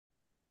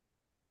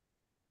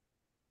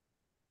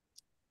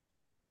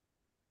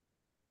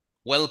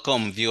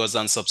Welcome, viewers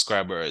and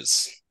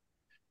subscribers,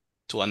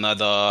 to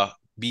another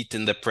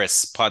Beating the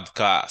Press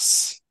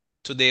podcast.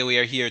 Today, we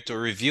are here to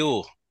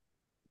review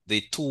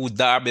the two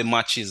derby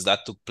matches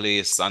that took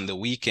place on the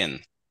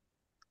weekend.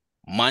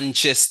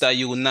 Manchester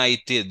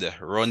United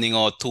running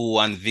out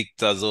 2-1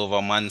 victors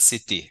over Man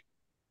City,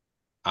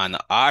 and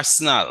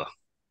Arsenal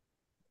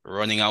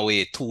running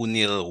away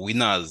 2-0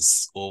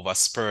 winners over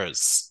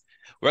Spurs.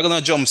 We're going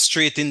to jump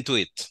straight into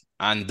it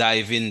and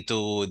dive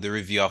into the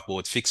review of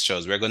both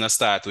fixtures. We're going to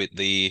start with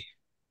the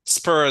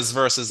Spurs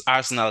versus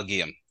Arsenal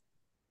game.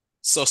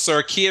 So,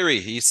 Sir Kiri,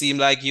 you seem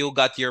like you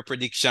got your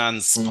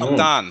predictions spot Mm-hmm.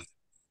 on.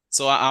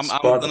 So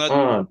Spot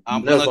on.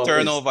 I'm gonna Never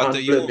turn miss. over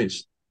to you,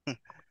 Unblemished.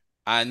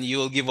 and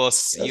you'll give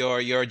us Yes.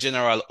 your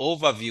general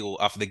overview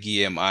of the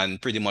game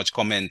and pretty much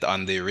comment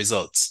on the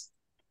results.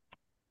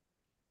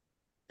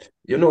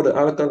 You know the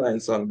Alkaline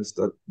song,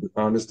 Mr.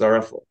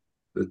 Rafa.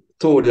 The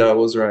told you I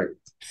was right.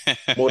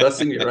 More than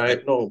sing it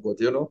right now, but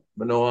I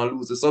know I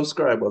lose the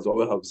subscribers what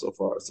we have so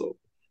far. So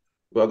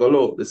we're gonna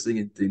love the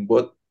singing thing.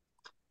 But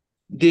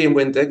game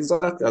went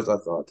exactly as I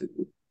thought it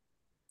would.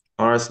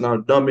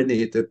 Arsenal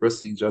dominated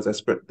procedure as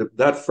expected.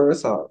 That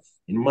first half,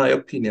 in my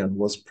opinion,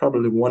 was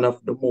probably one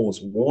of the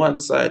most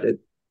one-sided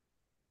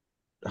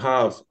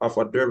half of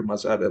a derby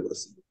match I've ever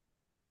seen.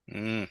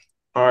 Mm,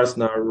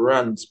 Arsenal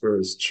ran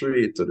Spurs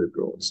straight to the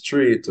ground,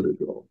 straight to the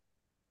ground.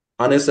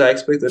 Honestly, I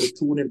expected a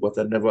 2-0, but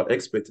I never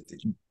expected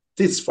it in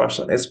this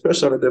fashion,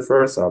 especially the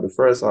first half. The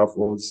first half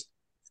was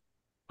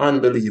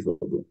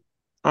unbelievable.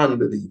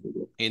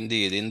 Unbelievable.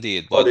 indeed,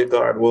 indeed. But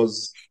Odegaard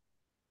was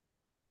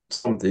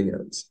something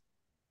else.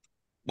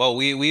 well,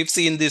 we've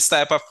seen this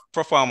type of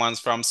performance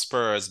from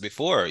Spurs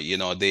before. You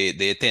know,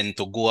 they tend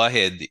to go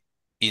ahead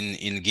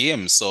in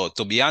games. So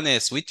to be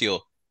honest with you,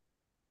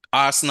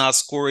 Arsenal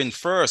scoring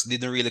first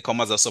didn't really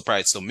come as a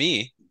surprise to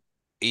me.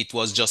 It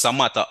was just a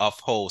matter of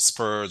how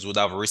Spurs would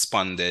have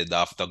responded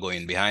after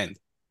going behind.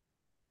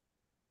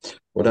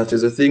 But that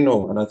is the thing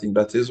now, and I think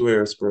that is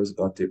where Spurs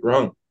got it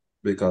wrong.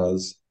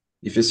 Because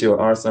if you see how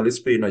Arsenal is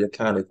playing now, you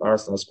can't let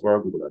Arsenal score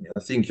a goal, and I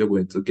think you're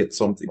going to get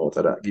something out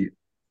of that game.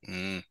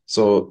 Mm,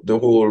 So the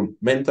whole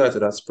mentality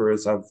that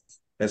Spurs have,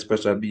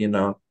 especially being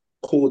a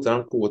quote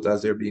unquote,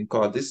 as they're being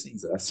called this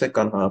season, a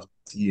second half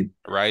team,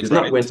 right, is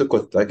not right. going to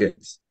cut it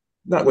against,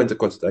 not going to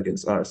cut it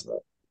against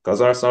Arsenal.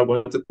 Because Arsenal are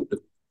going to put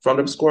from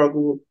them score a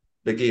goal,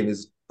 the game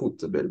is put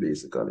to bed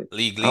basically.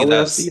 League And we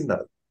have leaders. seen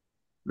that.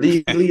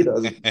 League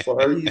leaders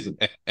for a reason.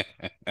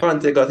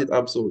 Conte got it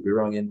absolutely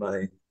wrong in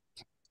my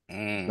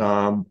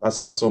Mm,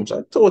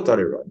 assumption.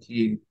 Totally wrong.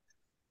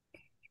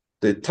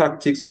 The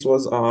tactics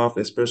was off,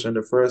 especially in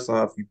the first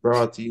half. He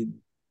brought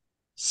in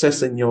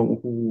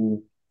Sessegnon,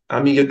 who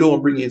I mean, you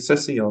don't bring in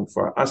Sessegnon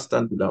for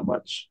Aston Villa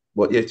match,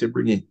 but yet you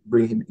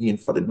bring him in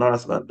for the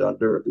North London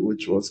Derby,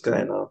 which was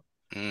kind of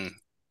mm.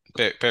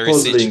 Perisic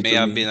puzzling may to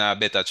have me. been a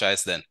better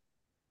choice then.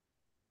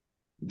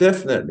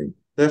 Definitely,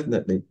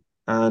 definitely.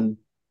 And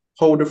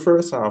how the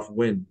first half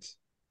went,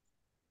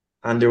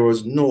 and there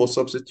was no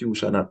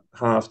substitution at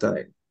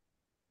halftime.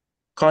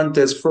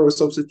 Conte's first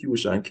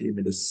substitution came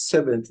in the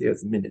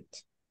 70th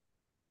minute.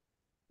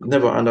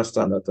 Never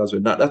understand that as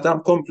well. Not that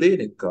I'm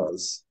complaining,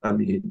 because I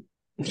mean,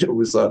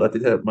 we saw that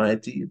it helped my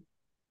team.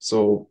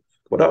 So,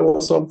 but that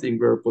was something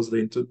very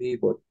puzzling to me.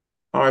 But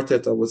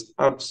Arteta was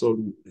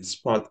absolutely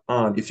spot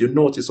on. If you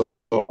notice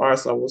how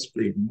Arsenal was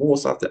playing,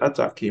 most of the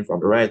attack came from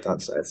the right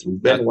hand side through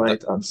Ben That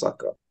White and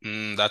Saka.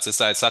 that's the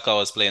side Saka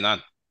was playing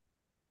on.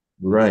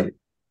 Right.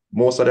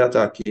 Most of the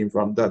attack came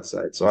from that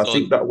side. So I So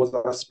think that was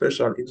a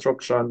special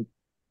instruction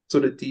to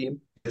the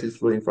team. It is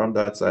flowing from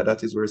that side.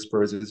 That is where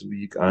Spurs is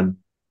weak. And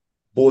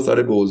both of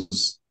the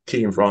goals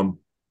came from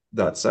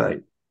that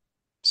side.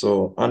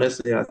 So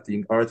honestly, I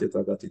think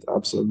Arteta got it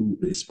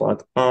absolutely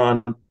spot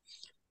on.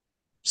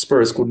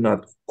 Spurs could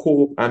not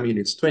cope. I mean,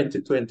 it's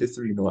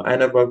 2023 now. I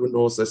never even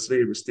know that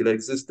slavery still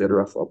existed,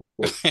 Rafa.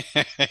 But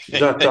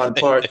Jata and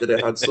Partey, they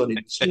had son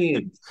in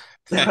chains.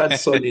 They had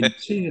son in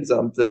chains,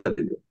 I'm telling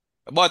you.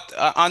 But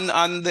on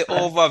the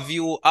And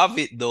overview of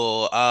it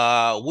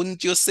though,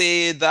 wouldn't you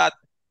say that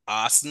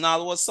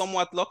Arsenal was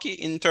somewhat lucky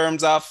in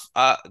terms of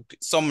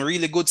some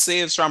really good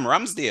saves from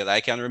Ramsdale?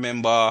 I can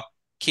remember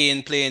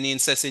Kane playing in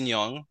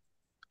Sessegnon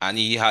and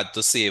he had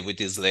to save with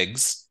his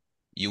legs.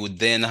 You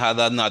then had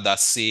another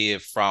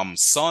save from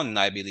Son,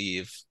 I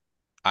believe.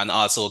 And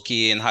also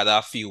Kane had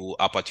a few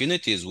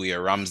opportunities where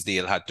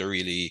Ramsdale had to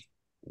really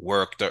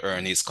work to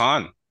earn his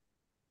con.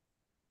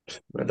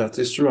 well, that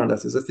is true. And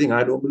that is the thing.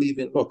 I don't believe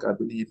in luck. I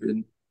believe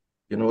in,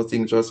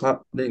 things just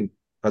happening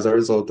as a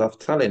result of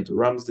talent.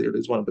 Ramsdale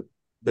is one of the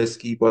best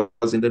keepers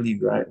in the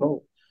league right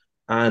now.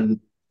 And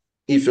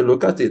if you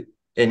look at it,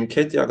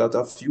 Nketiah got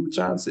a few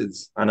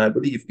chances. And I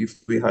believe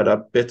if we had a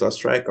better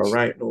striker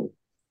right now,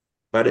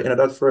 by the end of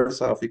that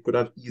first half, it could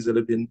have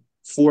easily been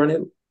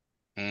 4-0.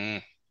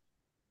 Mm.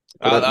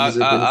 Could have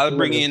easily been I'll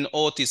bring 4-0. in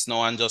Otis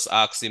now and just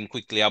ask him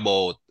quickly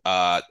about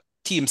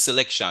team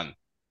selection.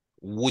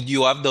 Would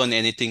you have done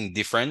anything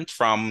different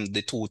from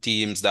the two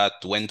teams that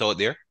went out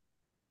there?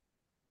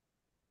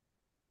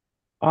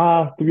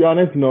 To be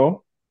honest,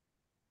 no.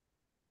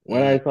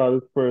 When I saw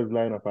the Spurs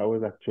lineup, I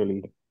was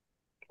actually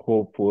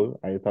hopeful.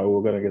 I thought we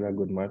were gonna get a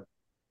good match.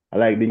 I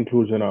like the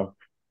inclusion of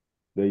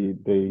the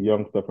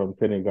youngster from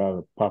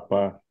Senegal,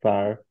 Papa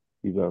Sarr.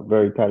 He's a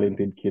very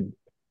talented kid,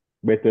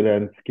 better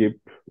than Skip,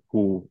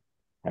 who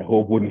I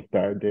hope wouldn't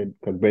start then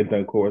because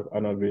Bentancur was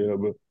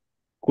unavailable.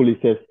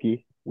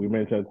 Kulisevsky, we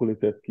mentioned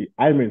Kulisevsky.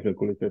 I mentioned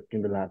Kulisevsky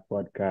in the last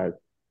podcast,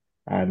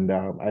 and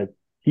I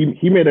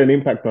he made an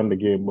impact on the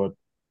game, but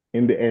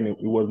in the end, it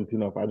wasn't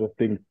enough. I just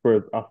think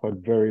Spurs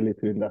offered very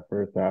little in that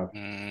first half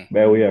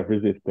by way of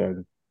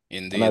resistance.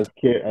 And Indeed. As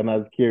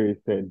Kerry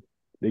said,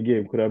 the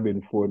game could have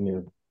been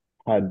 4-0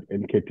 had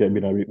Nketiah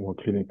been a bit more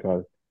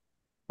clinical.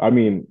 I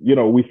mean,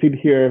 we sit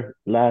here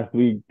last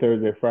week,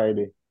 Thursday,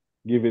 Friday,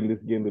 giving this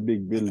game the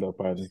big build up,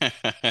 and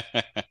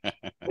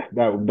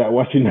that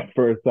watching the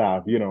first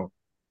half,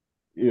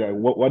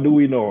 what do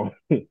we know?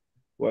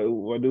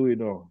 What do we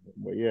know?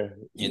 But yeah,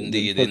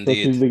 Indeed, such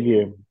indeed. is the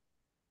game.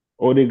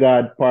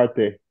 Odegaard,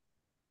 Partey,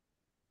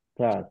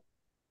 class.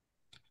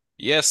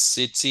 Yes,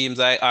 it seems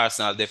like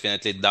Arsenal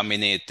definitely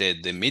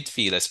dominated the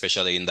midfield,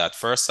 especially in that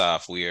first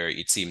half, where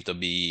it seemed to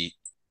be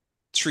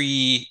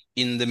three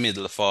in the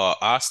middle for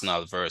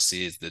Arsenal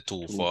versus the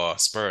two True. for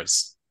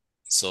Spurs.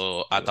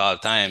 So at Yeah, all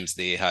times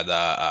they had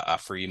a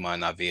free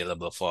man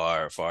available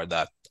for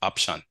that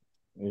option.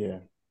 yeah.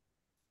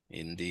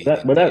 Indeed,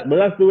 indeed. But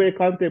that's the way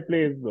Conte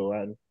plays though,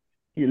 and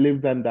he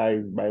lives and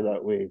dies by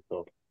that way.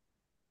 So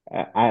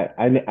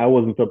I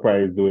wasn't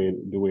surprised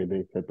the way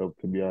they set up,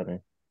 to be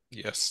honest.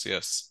 Yes,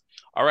 yes.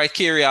 All right,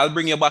 Kiri, I'll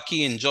bring you back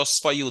in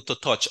just for you to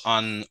touch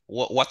on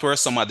what were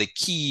some of the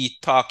key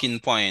talking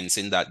points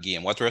in that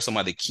game? What were some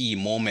of the key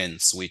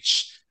moments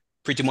which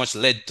pretty much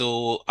led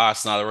to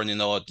Arsenal running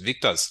out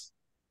victors?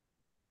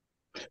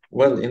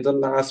 Well, in the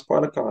last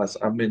podcast,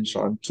 I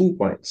mentioned 2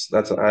 points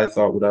that I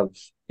thought would have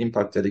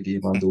impacted the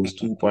game, and those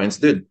 2 points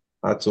did.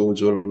 I told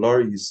you,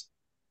 Lloris,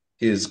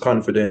 his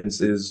confidence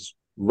is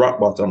rock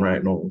bottom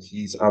right now.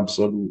 He's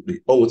absolutely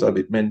out of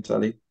it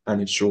mentally,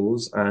 and it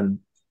shows. And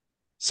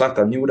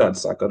Saka knew that.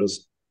 Saka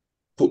just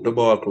put the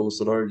ball close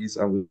to Lloris,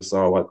 and we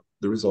saw what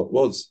the result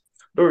was.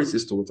 Lloris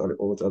is totally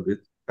out of it.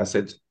 I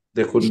said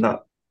they could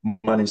not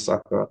manage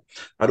Saka.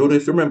 I don't know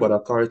if you remember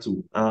that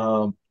cartoon,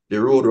 the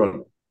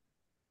Roadrunner.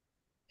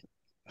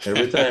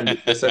 Every time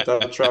they set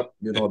a trap,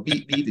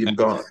 beat him,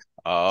 gone.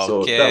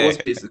 So that Okay. was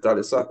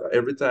basically Saka.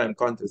 Every time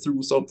Conte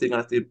threw something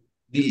at him,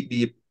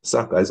 beat,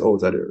 Saka is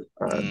out of there.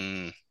 And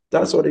Mm,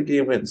 that's how the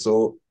game went.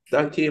 So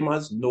that came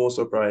as no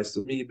surprise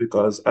to me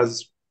because,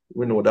 as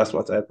we know, that's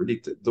what I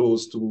predicted.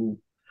 Those two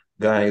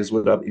guys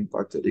would have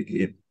impacted the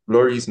game.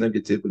 Lloris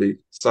negatively,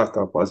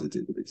 Saka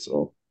positively.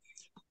 So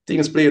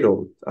things played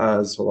out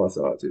as how I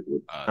thought it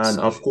would. as And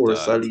how of you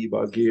course, thought.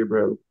 Saliba,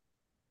 Gabriel,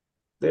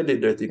 they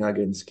did their thing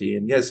against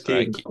Kane. Yes, All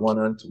right. Kane got 1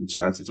 and 2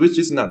 chances, which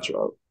is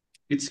natural.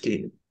 It's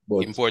Kane.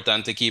 But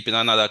Important to keep in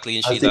another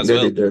clean I sheet think as they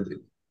well. did their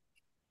thing.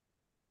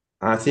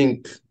 I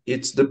think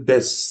it's the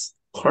best,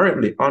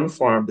 currently on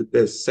farm, the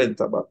best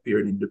centre back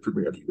pairing in the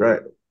Premier League,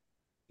 right?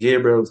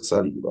 Gabriel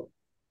Saliba.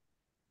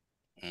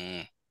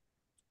 Mm.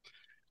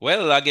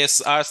 Well, I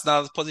guess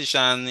Arsenal's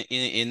position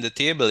in the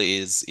table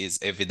is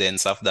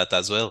evidence of that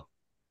as well.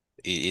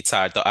 It's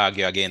hard to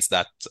argue against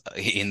that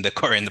in the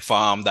current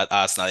form that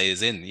Arsenal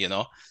is in.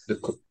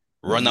 The,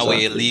 Runaway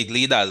exactly. league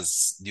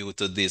leaders due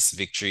to this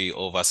victory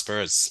over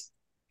Spurs.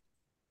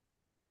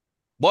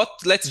 But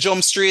let's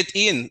jump straight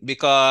in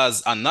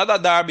because another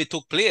derby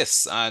took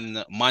place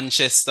and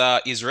Manchester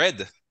is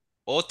red.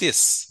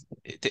 Otis,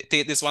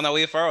 take this one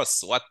away for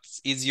us. What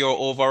is your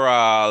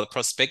overall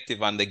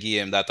perspective on the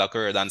game that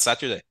occurred on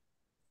Saturday?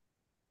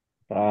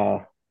 Uh,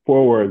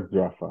 4 words,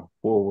 Rafa.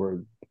 4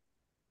 words.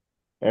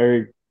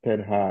 Eric Ten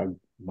Hag,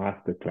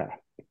 masterclass.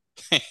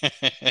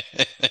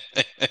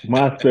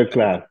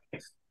 Masterclass.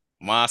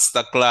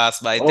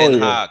 Masterclass by Oh Ten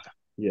yes, Hag.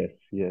 yes,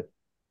 yes.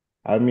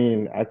 I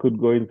mean, I could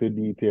go into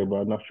detail, but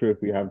I'm not sure if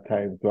we have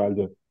time, so I'll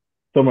just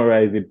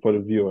summarize it for the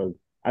viewers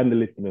and the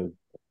listeners.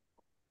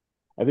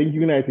 I think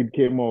United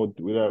came out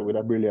with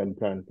a brilliant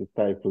plan to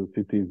stifle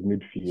City's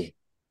midfield.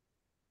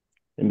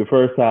 In the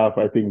first half,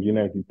 I think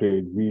United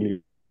played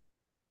really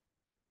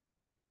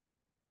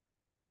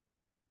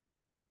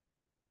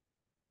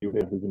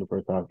well in the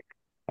first half.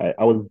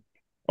 I was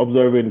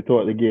observing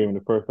throughout the game in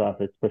the first half,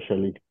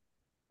 especially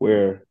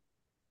where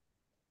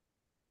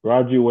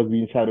Rodri was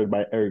being shadowed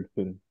by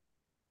Ericsson,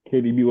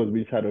 KDB was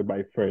being shadowed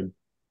by Fred,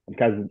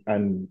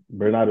 and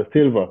Bernardo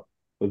Silva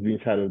was being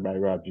shadowed by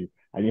Rodri,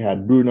 and you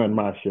had Bruno and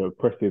Martial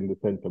pressing the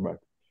centre back.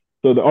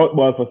 So the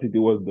outball for City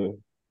was the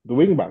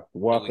wing backs, The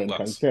Walker wing and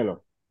backs. Cancelo.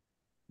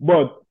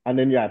 And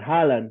then you had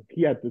Haaland,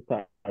 he had to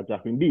start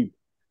dropping deep.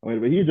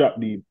 And when he dropped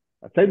deep,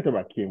 a centre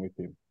back came with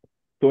him.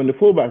 So when the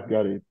fullbacks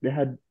got it, they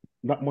had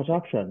not much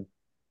options.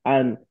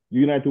 And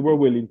United were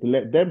willing to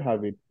let them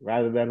have it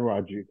rather than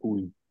Rodri, who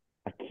is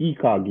a key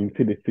cog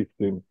into the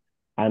system.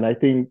 And I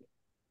think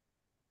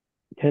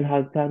Ten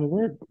Hag plan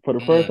worked. For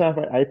the first Mm. half,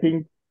 I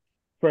think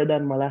Fred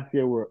and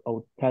Malacia were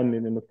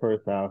outstanding in the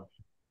first half.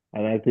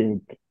 And I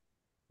think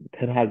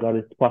Ten Hag got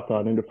it spot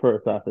on in the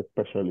first half,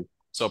 especially.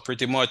 So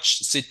pretty much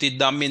City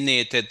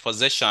dominated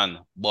possession,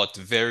 but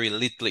very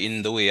little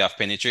in the way of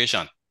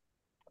penetration.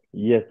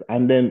 Yes,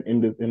 and then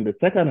in the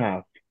second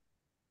half,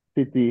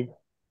 City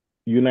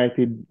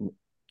United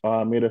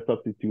made a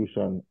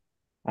substitution.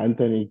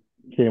 Anthony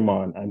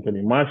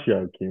Anthony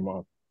Martial came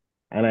on,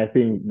 and I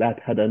think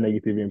that had a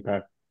negative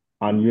impact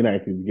on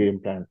United's game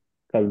plan.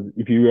 Because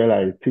if you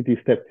realize, City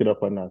stepped it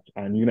up a notch,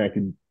 and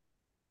United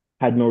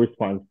had no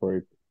response for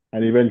it,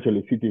 and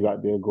eventually City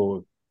got their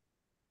goal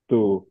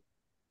to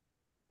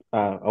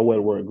a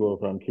well-worked goal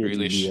from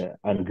Grealish. KDB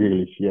and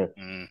Grealish, yes.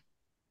 Mm.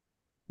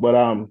 But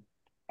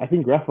I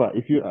think Rafa,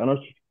 if you,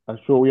 I'm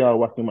sure we are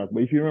watching match,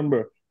 but if you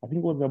remember, I think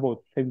it was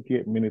about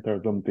 78 minutes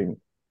or something.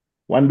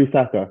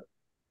 Wan-Bissaka,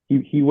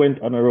 he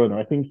went on a run.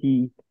 I think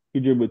he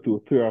dribbled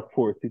to 3 or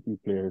 4 City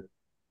players.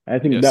 I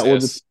think Yes,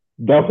 yes.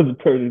 that was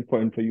a turning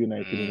point for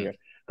United in here.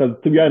 Because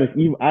to be honest,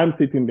 even I'm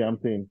sitting there, I'm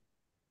saying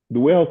the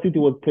way how City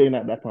was playing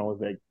at that time was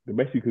like the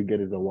best you could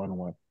get is a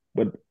 1-1.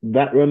 But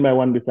that run by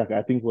Wan-Bissaka,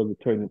 I think was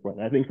a turning point.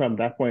 I think from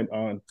that point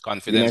on,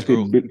 Confidence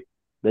grew. United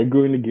they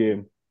grew in the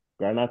game.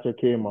 Garnacho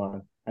came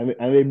on, and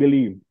they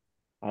believed.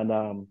 And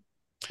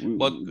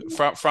But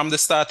from the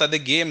start of the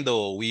game,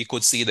 though, we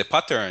could see the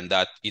pattern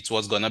that it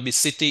was going to be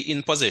City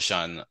in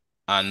possession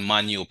and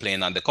Man U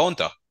playing on the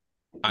counter.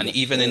 And yes,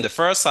 even in the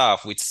first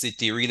half, with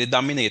City really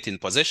dominating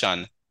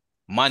possession,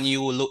 Man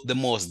U looked the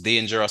most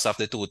dangerous of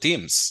the two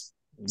teams.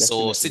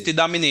 So definitely. City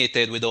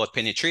dominated without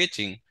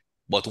penetrating,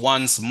 but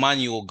once Man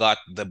U got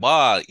the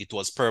ball, it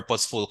was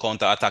purposeful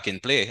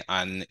counter-attacking play,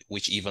 and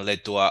which even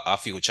led to a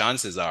few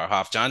chances or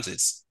half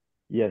chances.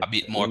 Yes, A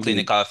bit more indeed.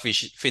 clinical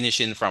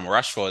finishing from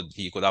Rashford.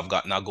 He could have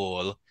gotten a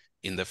goal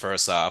in the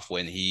first half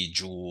when he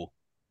drew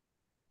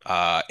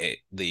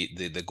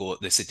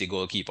the City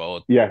goalkeeper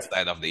Yes,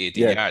 outside of the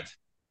 18 yes, yard,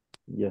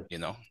 yes. you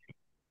know.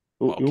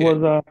 It Okay.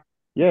 was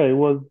yeah, it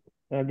was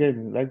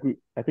again like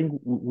I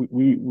think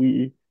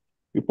we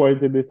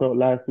pointed this out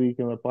last week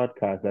in the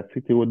podcast that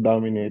City would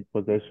dominate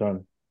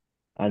possession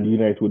and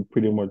United would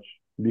pretty much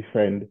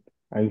defend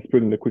and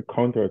spring the quick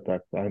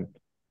counterattacks. And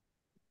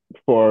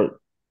for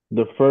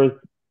the first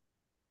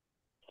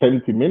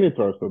 70 minutes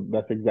or so,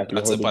 that's exactly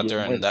That's how the the game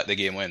pattern went. that the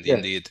game went, Yeah,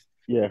 indeed.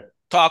 yeah.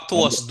 Talk to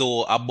And us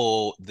though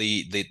about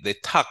the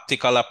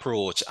tactical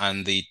approach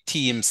and the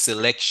team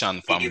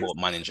selection from both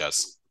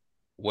managers.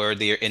 Were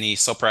there any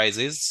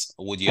surprises?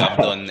 Would you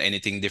have done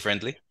anything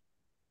differently?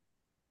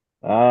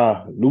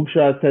 Luke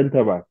Shaw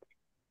centre back.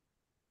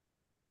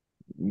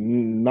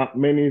 Not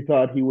many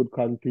thought he would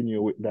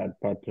continue with that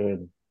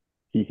pattern.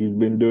 He's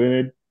been doing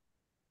it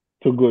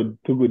to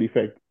good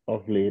effect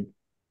of late.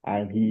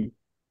 And he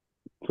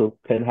so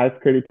Ten has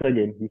credit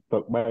again. He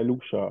stuck by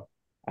Luke Shaw.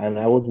 And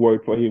I was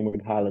worried for him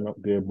with Haaland up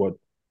there. But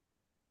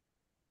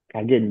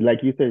again, like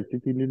you said,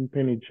 City didn't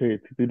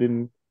penetrate. City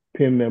didn't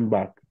pin them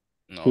back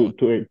No,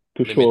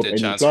 to show up limited any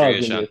chance flaws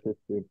in their creation.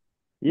 system.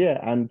 Yeah,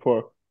 and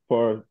for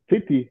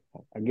City,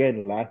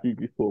 again, last week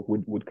we spoke,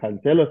 would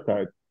Cancelo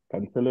start?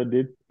 Cancelo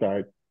did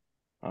start.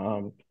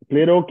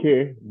 Played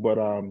okay, but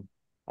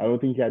I don't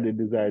think he had the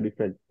desired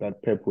effect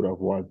that Pep would have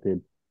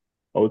wanted.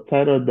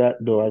 Outside of that,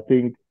 though,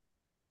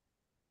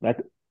 like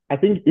I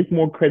think it's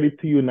more credit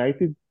to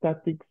United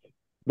tactics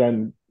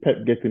than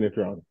Pep getting it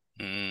wrong.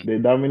 Mm, They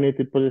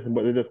dominated possession,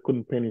 but they just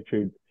couldn't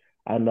penetrate,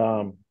 and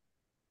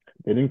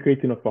they didn't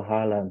create enough for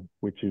Haaland,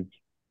 which is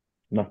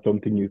not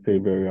something you say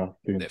very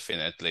often.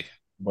 definitely.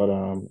 But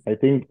I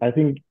think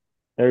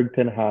Eric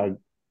Ten Hag,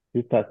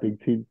 his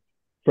tactics,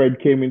 Fred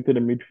came into the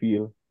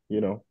midfield,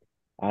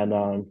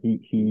 and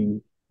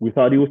he we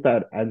thought he would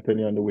start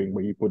Anthony on the wing,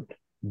 but he put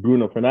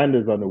Bruno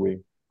Fernandes on the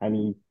wing, and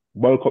he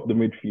bulk up the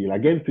midfield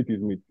against City's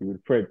midfield,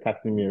 Fred,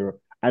 Casemiro,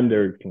 and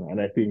Ericsson,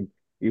 and I think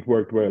it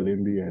worked well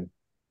in the end.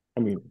 I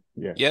mean,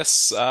 yeah.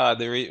 Yes,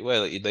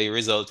 the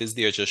result is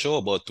there to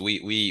show, but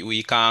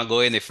we can't go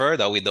any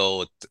further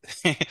without,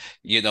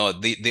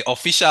 the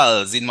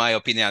officials, in my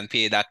opinion,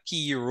 played a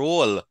key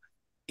role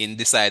in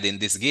deciding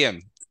this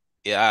game.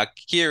 Yeah,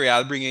 Kiri,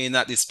 I'll bring you in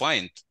at this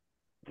point.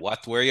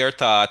 What were your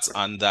thoughts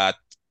on that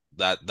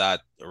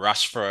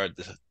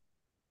Rashford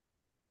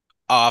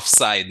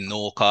offside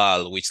no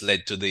call, which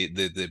led to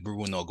the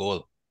Bruno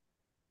goal?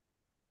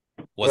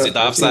 Was Well, it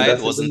I think offside?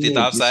 that is the Wasn't it main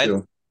offside?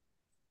 issue.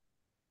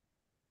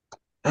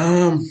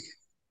 Um,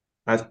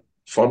 I,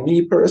 for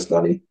me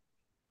personally,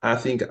 I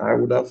think I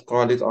would have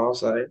called it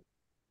offside.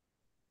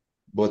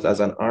 But as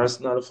an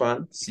Arsenal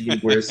fan, seeing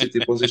where City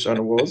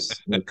position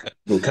was,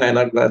 we're kind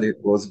of glad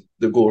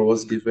the goal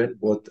was given.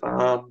 But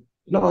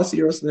no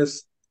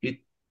seriousness,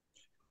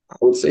 I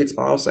would say it's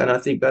offside. I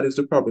think that is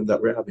the problem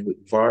that we're having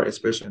with VAR,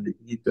 especially in the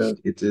EPL.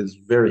 It is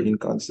very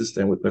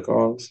inconsistent with the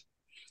calls.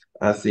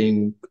 I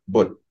think,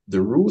 but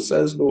the rule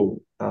says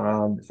though,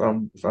 if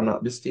I'm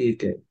not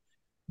mistaken,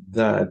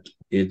 that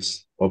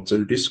it's up to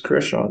the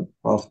discretion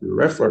of the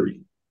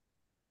referee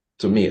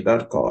to make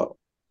that call.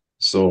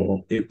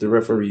 So if the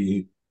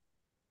referee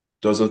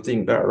doesn't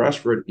think that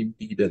Rashford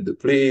impeded the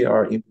play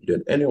or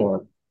impeded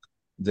anyone,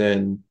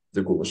 then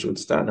the goal should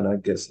stand. And I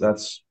guess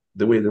that's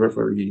the way the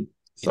referee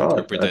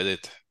thought that, Interpreted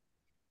it,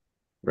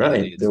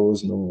 right, indeed. there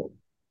was no.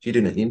 he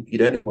didn't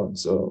impede anyone.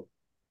 So,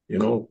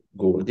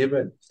 goal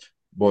given.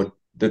 But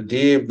that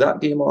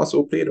game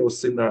also played out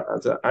similar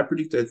as I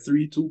predicted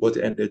 3-2, but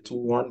it ended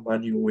 2-1,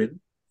 Man U win.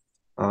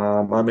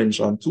 I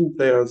mentioned two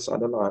players on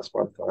the last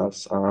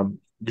podcast,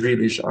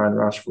 Grealish and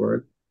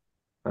Rashford,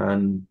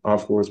 and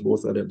of course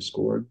both of them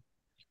scored.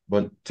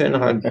 But Ten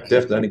Hag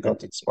definitely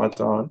got it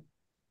spot on.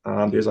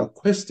 There's a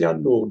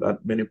question though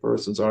that many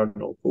persons are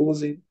now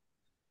posing.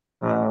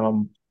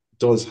 Um,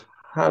 does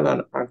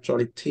Haaland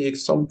actually take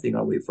something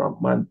away from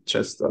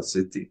Manchester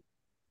City?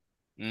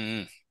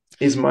 Mm.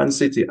 Is Man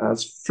City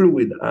as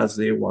fluid as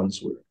they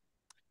once were?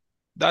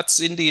 That's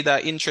indeed an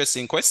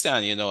interesting question.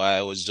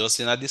 I was just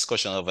in a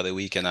discussion over the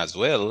weekend as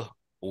well,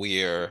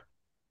 where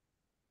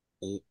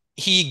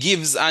he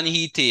gives and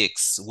he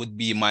takes would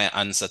be my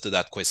answer to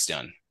that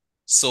question.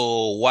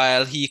 So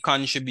while he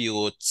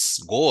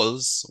contributes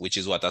goals, which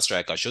is what a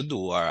striker should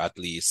do, or at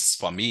least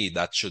for me,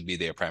 that should be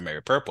their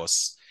primary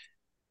purpose,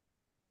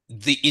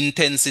 the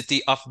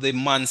intensity of the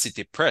Man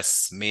City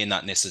press may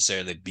not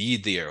necessarily be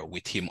there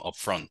with him up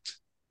front.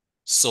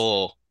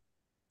 So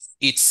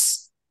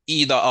it's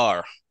either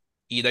or.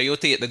 Either you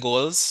take the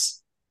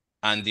goals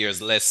and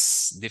there's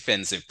less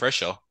defensive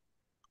pressure,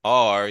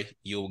 or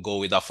you go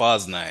with a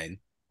false nine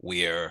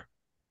where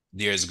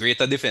there's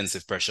greater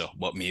defensive pressure,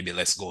 but maybe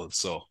less goals.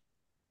 So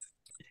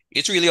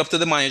it's really up to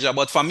the manager.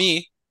 But for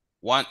me,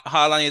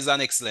 Haaland is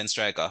an excellent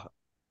striker,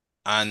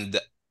 and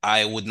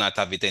I would not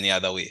have it any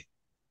other way.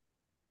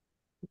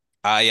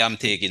 I am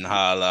taking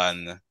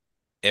Haaland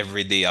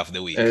every day of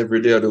the week.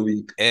 Every day of the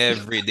week.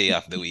 Every day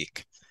of the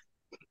week,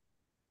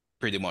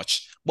 pretty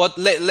much. But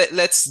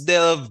let's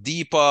delve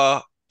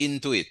deeper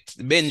into it.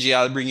 Benji,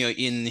 I'll bring you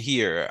in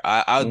here.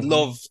 I'd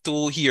love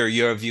to hear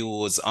your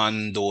views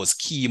on those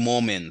key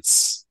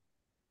moments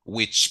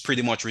which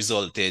pretty much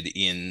resulted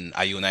in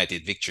a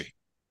United victory.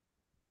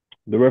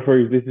 The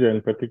referee's decision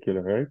in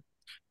particular, right?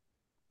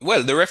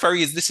 Well, the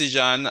referee's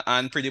decision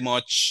and pretty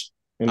much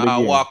In the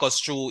game. walk us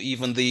through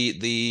even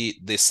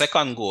the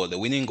second goal, the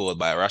winning goal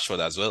by Rashford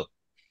as well.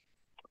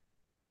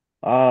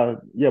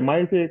 Yeah,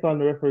 my take on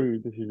the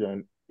referee's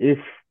decision, if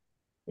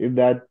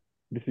that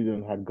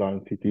decision had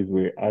gone City's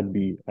way, I'd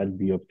be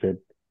upset.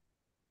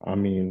 I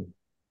mean,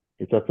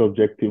 it's a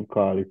subjective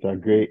call. It's a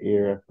gray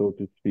area, so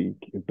to speak.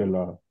 It's the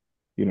law.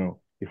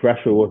 If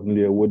Rashford wasn't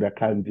there, would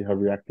Akanji have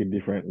reacted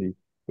differently?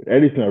 Would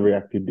Edison have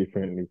reacted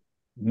differently?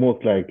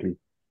 Most likely.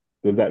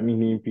 Does that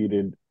mean he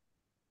impeded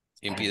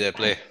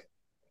play?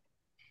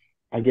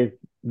 I guess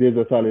there's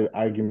a solid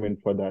argument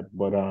for that,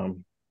 but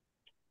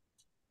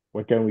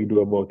what can we do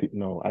about it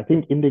now? I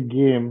think in the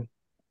game,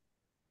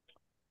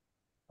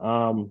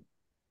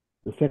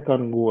 the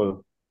second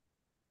goal,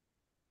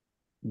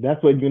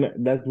 that's when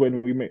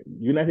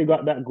United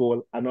got that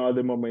goal and all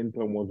the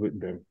momentum was with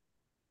them.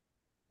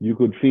 You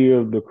could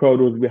feel the crowd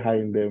was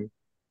behind them,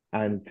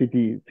 and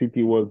City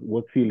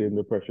was feeling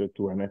the pressure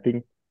too. And I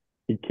think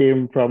it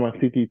came from a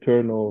City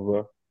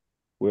turnover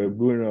where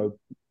Bruno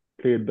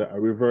played a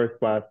reverse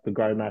pass to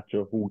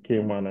Garnacho, who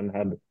came on and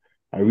had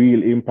a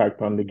real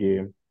impact on the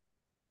game.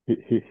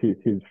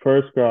 His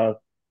first cross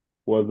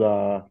was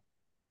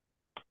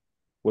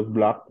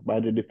blocked by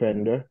the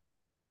defender,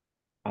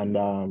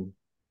 and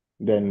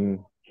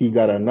then he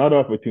got another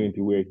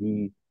opportunity where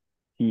he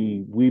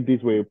weaved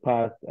his way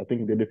past. I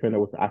think the defender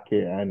was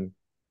Ake and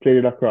played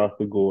it across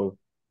the goal,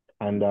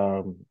 and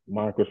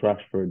Marcus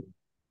Rashford,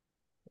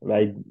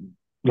 like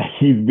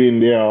he's been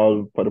there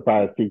all for the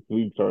past 6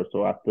 weeks or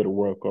so after the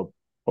World Cup,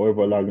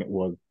 however long it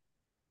was,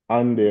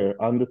 on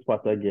the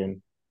spot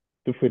again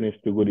to finish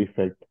to good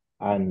effect.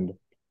 And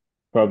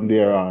from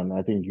there on,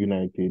 I think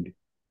City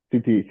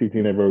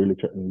never really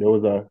threatened. There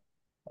was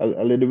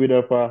a little bit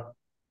of a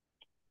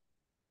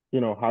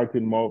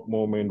heartened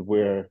moment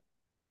where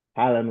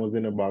Haaland was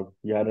in the box,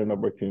 he had an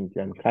opportunity,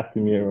 and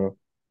Casemiro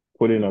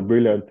put in a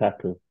brilliant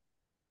tackle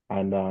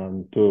and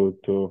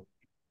to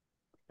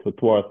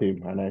thwart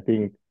him. And I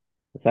think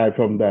aside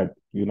from that,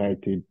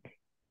 United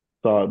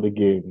saw the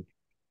game,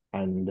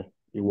 and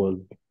it was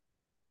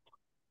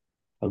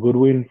a good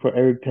win for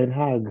Eric Ten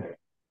Hag.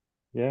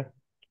 Yeah.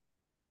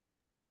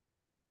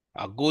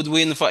 A good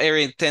win for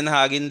Eric Ten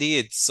Hag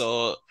indeed.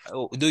 So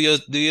do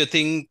you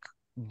think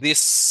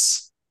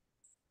this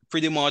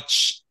pretty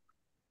much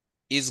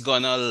is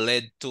gonna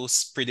lead to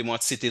pretty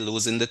much City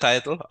losing the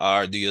title,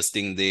 or do you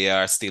think they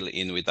are still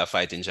in with a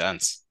fighting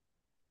chance?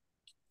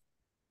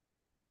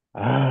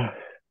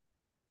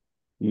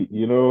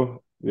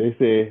 They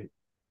say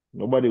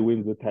nobody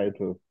wins the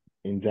title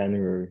in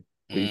January,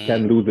 so you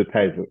can Mm. lose the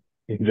title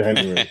in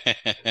January.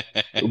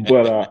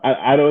 But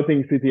I don't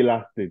think City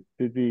lost it.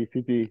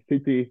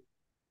 City.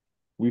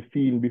 We've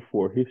seen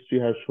before. History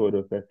has showed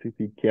us that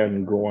City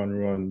can go on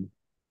runs,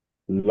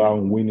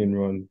 long winning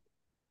runs,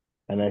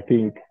 and I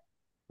think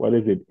what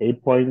is it,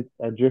 8 points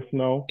adrift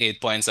now? 8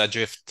 points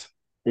adrift.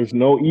 It's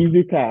no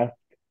easy task,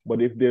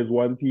 but if there's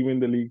one team in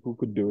the league who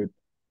could do it,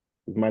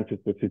 it's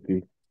Manchester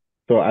City.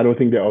 So I don't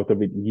think they're out of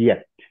it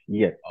yet.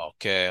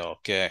 Okay.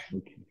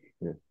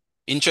 Yeah.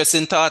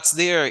 Interesting thoughts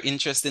there.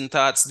 Interesting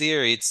thoughts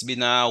there. It's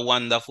been a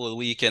wonderful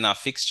weekend of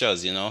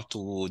fixtures,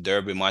 two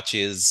derby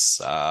matches,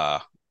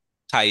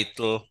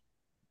 title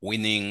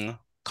winning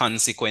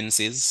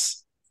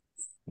consequences.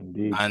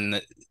 Indeed.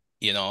 And,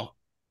 you know,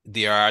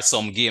 there are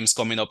some games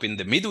coming up in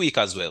the midweek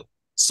as well.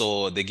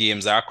 So the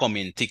games are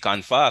coming thick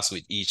and fast,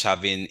 with each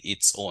having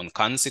its own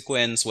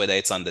consequence, whether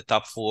it's on the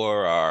top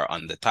four or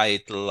on the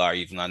title or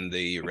even on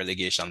the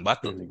relegation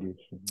battle.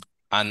 Relegation.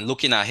 And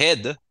looking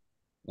ahead,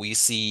 we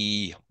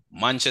see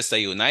Manchester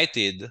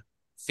United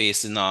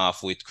facing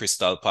off with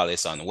Crystal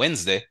Palace on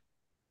Wednesday,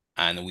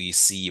 and we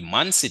see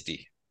Man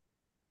City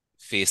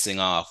facing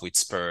off with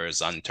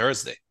Spurs on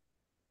Thursday.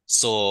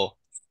 So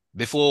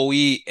before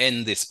we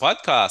end this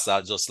podcast,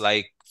 I'd just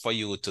like for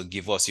you to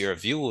give us your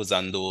views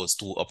on those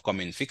two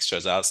upcoming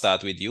fixtures. I'll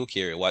start with you,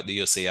 Kiri. What do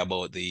you say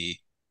about the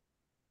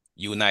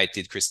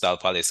United Crystal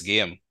Palace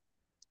game?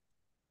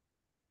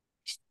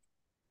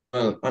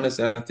 Well,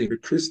 honestly, I think the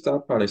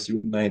Crystal Palace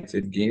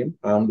United game,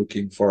 I'm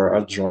looking for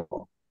a draw.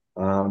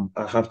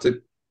 I have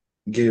to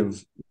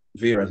give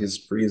Vera his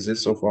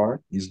praises so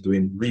far. He's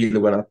doing really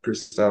well at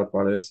Crystal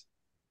Palace.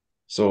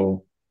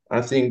 So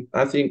and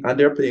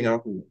they're playing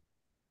at home.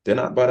 They're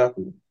not bad at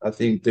home. I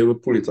think they will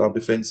pull it off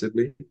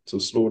defensively to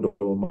slow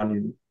down Man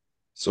U.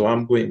 So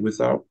I'm going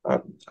without.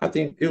 I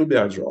think it will be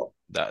a draw.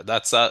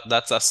 That's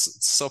a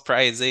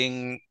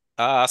surprising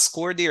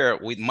score there,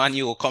 with Man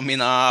U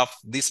coming off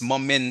this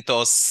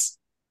momentous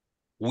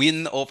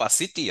win over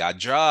City, a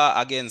draw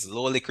against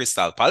lowly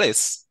Crystal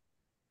Palace.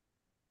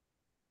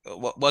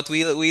 But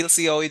we'll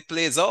see how it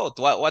plays out.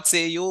 What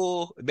say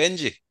you,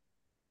 Benji?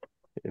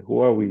 Who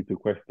are we to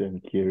question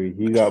Kiri?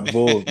 He got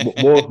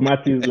both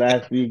matches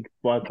last week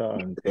spot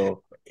on.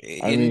 So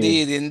I mean,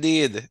 Indeed,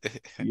 indeed.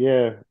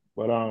 yeah,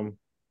 but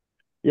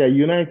yeah,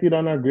 United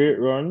on a great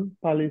run.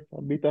 Palace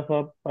a bit of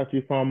a patchy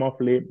form of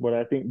late, but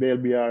I think they'll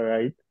be all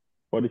right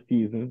for the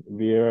season.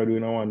 Vieira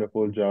doing a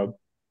wonderful job.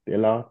 They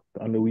lost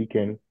on the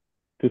weekend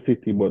to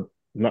City, but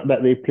not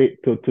that they played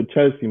to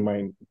Chelsea,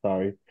 mind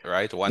sorry.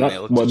 Right, 1 Not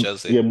nil to but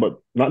Chelsea. yeah, but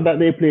not that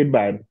they played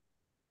bad,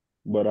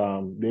 but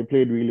they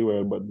played really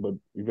well, but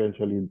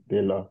eventually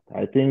they lost.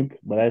 I think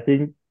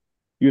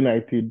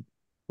United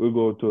will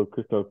go to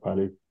Crystal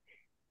Palace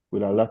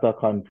with a lot of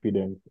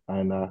confidence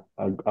and a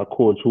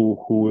coach who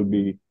will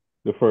be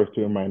the first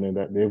to remind them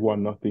that they've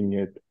won nothing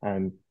yet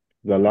and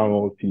it's a long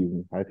old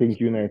season. I think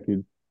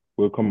United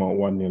will come out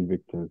 1-0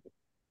 victors.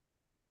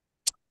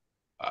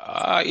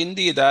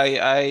 Indeed,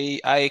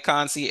 I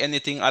can't see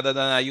anything other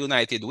than a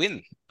United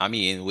win. I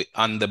mean,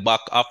 on the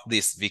back of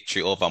this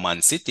victory over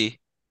Man City,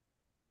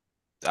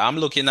 I'm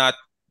looking at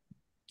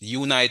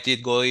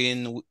United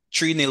going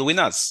 3-0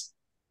 winners.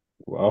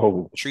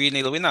 Wow.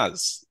 3-0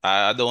 winners.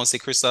 I don't see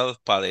Crystal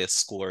Palace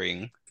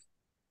scoring,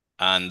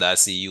 and I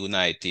see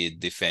United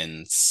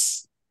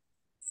defense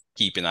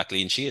keeping a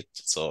clean sheet.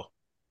 So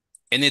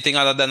anything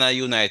other than a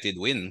United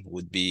win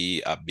would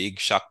be a big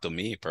shock to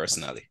me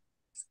personally.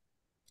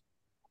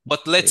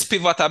 But let's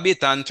pivot a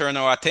bit and turn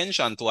our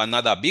attention to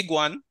another big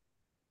one.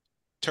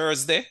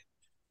 Thursday,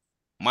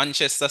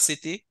 Manchester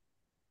City,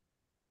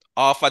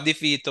 off a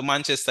defeat to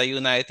Manchester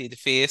United,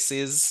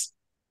 faces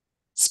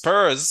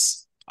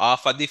Spurs,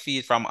 off a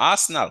defeat from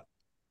Arsenal.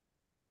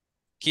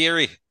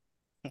 Kiri,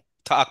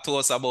 talk to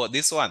us about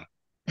this one.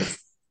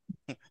 It's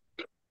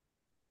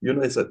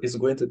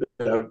going to be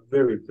a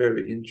very,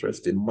 very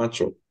interesting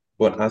matchup.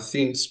 But I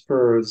think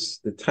Spurs,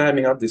 the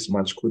timing of this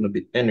match couldn't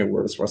be any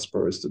worse for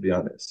Spurs, to be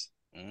honest.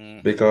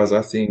 Mm, Because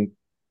I think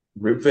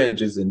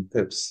revenge is in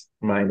Pep's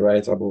mind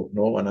right about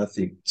now, and I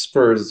think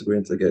Spurs is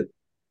going to get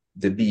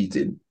the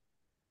beating.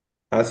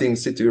 I think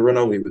City will run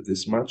away with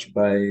this match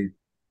by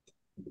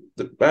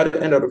the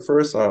end of the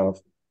first half.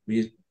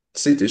 We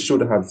City should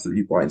have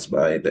 3 points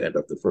by the end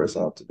of the first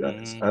half, to be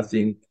honest. mm. I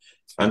think,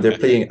 and they're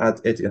playing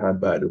at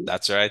Etihad, by the way.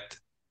 That's right.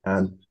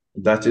 And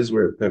that is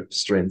where Pep's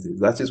strength is.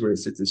 That is where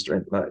City's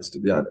strength lies, to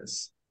be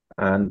honest.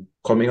 And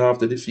coming off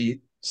the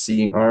defeat,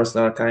 seeing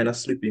Arsenal kind of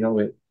slipping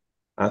away,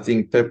 I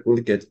think Pep will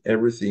get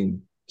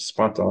everything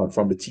spot on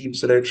from the team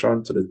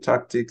selection to the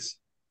tactics.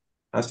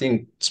 I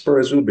think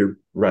Spurs will be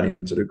running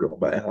to the ground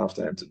by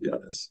halftime, to be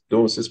honest.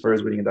 Those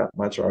Spurs winning that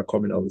match are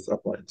coming out with a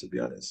point, to be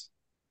honest.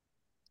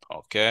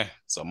 Okay,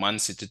 so Man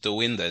City to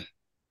win then.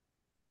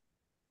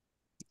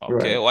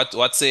 Okay, Right.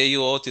 what say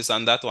you, Otis,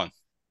 on that one?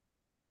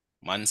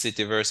 Man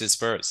City versus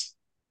Spurs.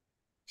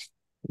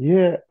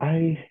 Yeah,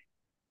 I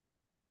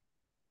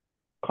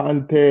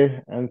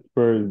Conte and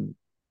Spurs,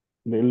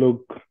 they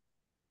look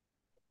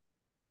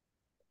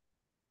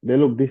they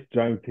look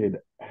disjointed.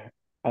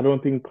 I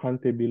don't think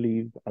Conte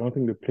believes. I don't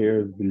think the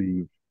players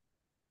believe.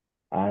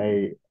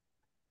 I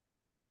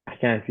I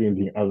can't see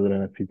anything other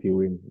than a City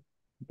win.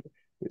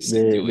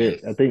 City win.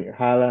 I think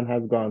Haaland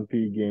has gone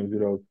 3 games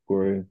without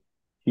scoring.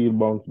 He'll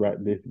bounce back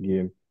this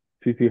game.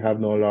 City have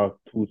now lost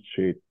 2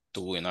 straight.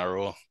 2 in a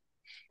row.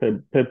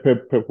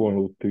 Pep won't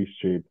lose 3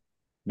 straight.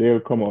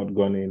 They'll come out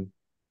gunning,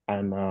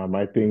 and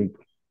I think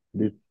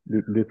this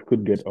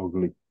could get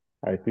ugly.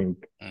 I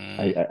think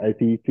I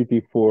see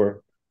City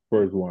 4,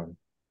 Spurs 1.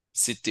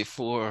 City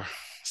 4,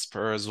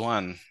 Spurs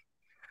 1.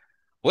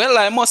 Well,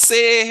 I must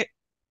say,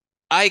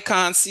 I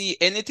can't see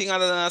anything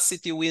other than a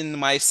City win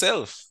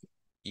myself.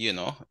 You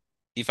know,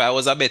 if I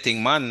was a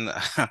betting man,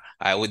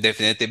 I would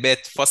definitely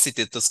bet for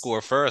City to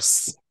score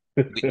first.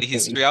 With the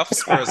history of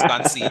Spurs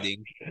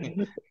conceding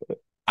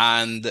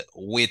and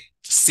with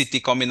City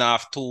coming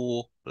off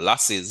two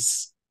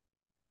losses,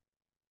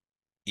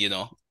 you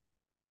know,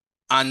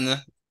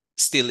 and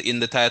still in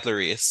the title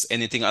race,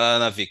 anything other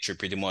than a victory,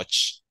 pretty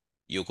much,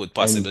 you could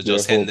And possibly their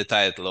just hand the hopes.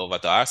 title over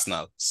to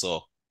Arsenal.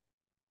 So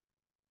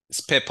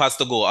Pep has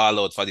to go all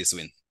out for this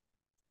win.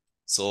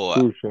 So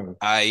Crucial.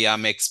 I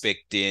am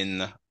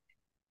expecting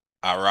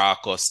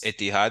Aracos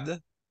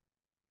Etihad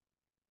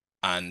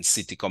and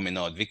City coming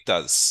out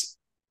victors.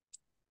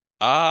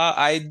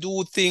 I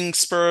do think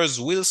Spurs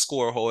will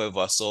score,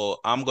 however, so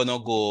I'm gonna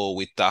go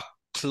with a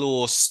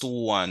close to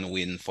 1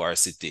 win for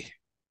City.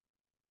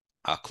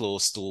 A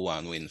close to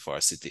 1 win for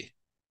City.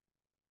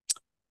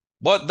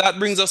 But that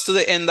brings us to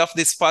the end of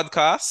this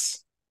podcast.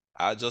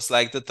 I'd just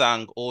like to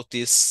thank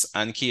Otis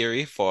and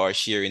Kiri for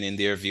sharing in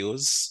their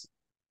views.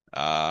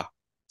 Uh,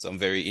 some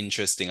very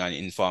interesting and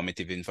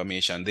informative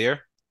information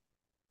there.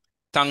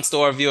 Thanks to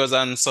our viewers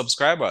and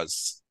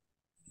subscribers.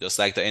 Just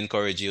like to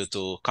encourage you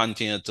to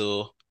continue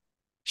to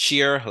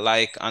share,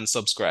 like, and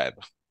subscribe.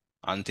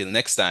 Until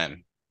next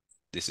time,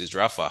 this is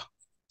Rafa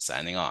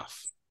signing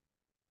off.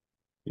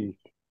 Peace.